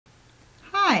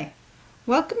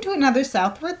Welcome to another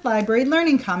Southworth Library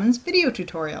Learning Commons video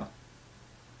tutorial.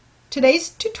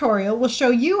 Today's tutorial will show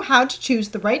you how to choose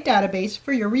the right database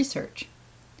for your research.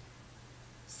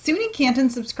 SUNY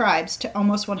Canton subscribes to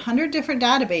almost 100 different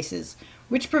databases,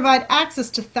 which provide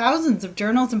access to thousands of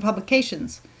journals and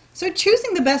publications, so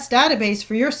choosing the best database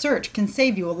for your search can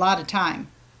save you a lot of time.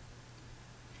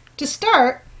 To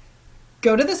start,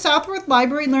 go to the Southworth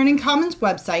Library Learning Commons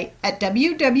website at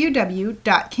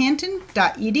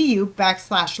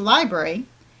www.canton.edu/library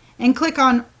and click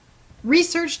on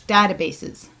Research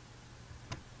Databases.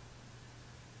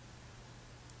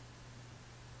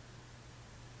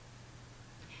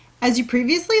 As you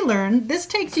previously learned, this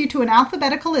takes you to an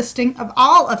alphabetical listing of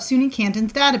all of SUNY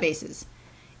Canton's databases.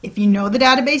 If you know the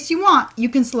database you want, you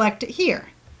can select it here.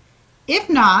 If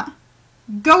not,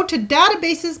 go to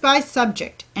Databases by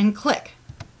Subject and click.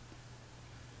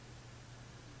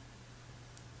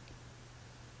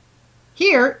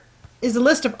 Here is a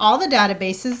list of all the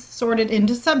databases sorted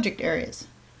into subject areas.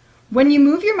 When you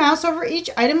move your mouse over each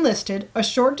item listed, a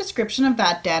short description of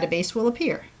that database will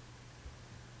appear.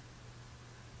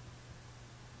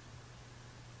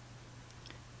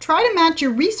 Try to match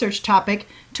your research topic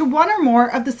to one or more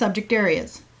of the subject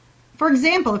areas. For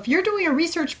example, if you're doing a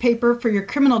research paper for your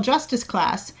criminal justice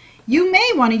class, you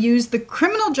may want to use the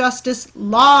criminal justice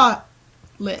law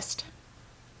list.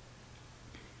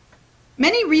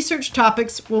 Many research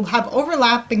topics will have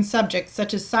overlapping subjects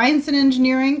such as science and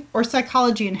engineering or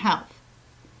psychology and health.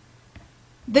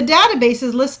 The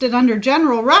databases listed under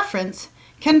general reference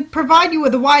can provide you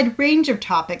with a wide range of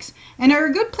topics and are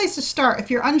a good place to start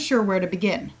if you're unsure where to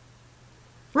begin.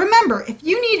 Remember, if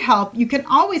you need help, you can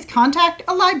always contact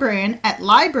a librarian at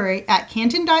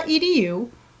library@canton.edu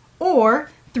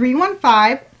or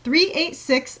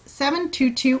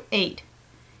 315-386-7228.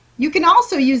 You can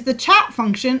also use the chat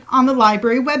function on the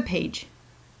library webpage.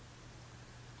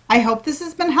 I hope this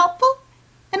has been helpful,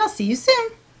 and I'll see you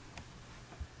soon.